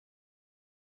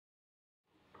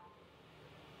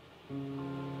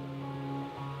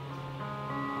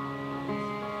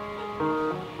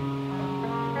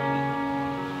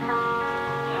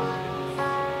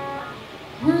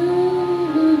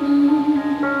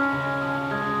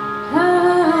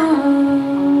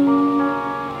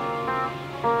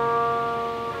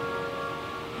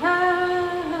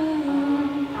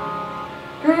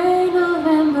Gray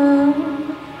November,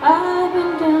 I've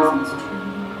been down since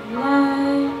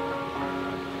July.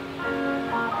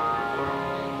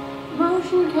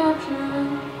 Motion capture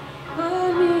put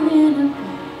me in a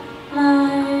bad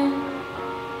light.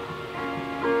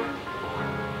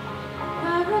 I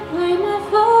replay my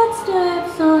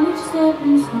footsteps on each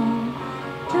stepping stone,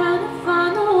 trying to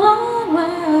find the one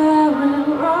where I went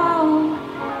wrong.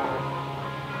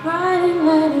 Writing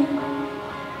letters,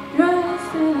 dressed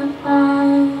through the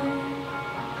fire.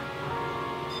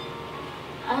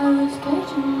 I was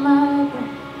catching my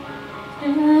breath,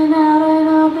 staring out an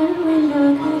open window,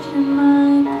 catching my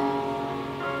breath.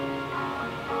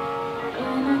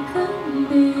 And I couldn't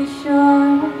be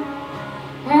sure,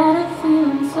 had a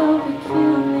feeling so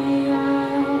peculiar.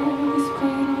 This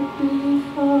pain would be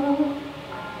for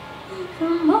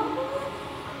Evermore,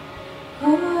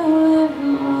 oh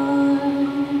Evermore.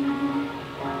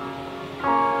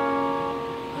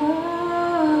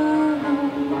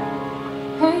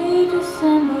 Hey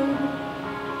December,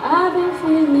 I've been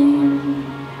feeling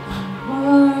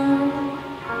more.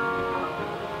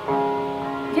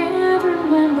 Can't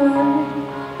remember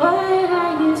what I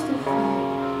used to fight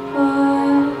for.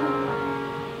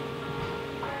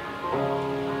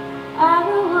 I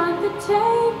rewind the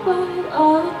tape, but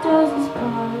all it does is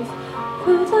pause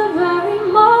for the very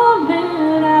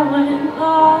moment I went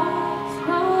lost.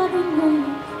 Running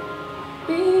minutes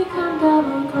become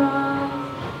double cross.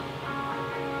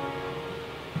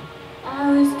 I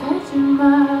was catching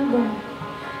my breath,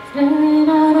 staring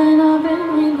out an open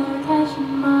window,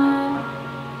 catching my breath.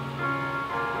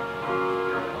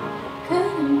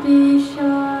 Couldn't be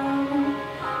sure,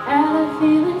 had a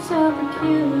feeling so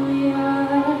peculiar.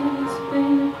 It's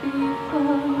been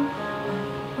before.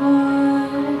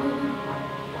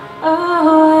 Oh,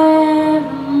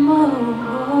 evermore,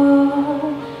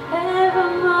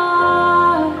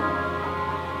 evermore.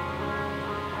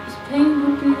 This pain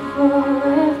would be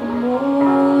forevermore.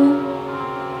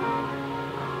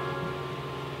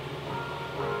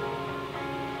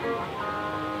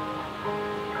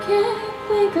 Can't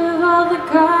think of all the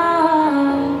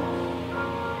cards,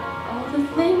 all the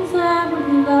things that we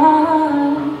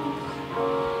lost.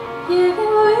 Yeah,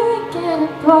 we get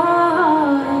apart.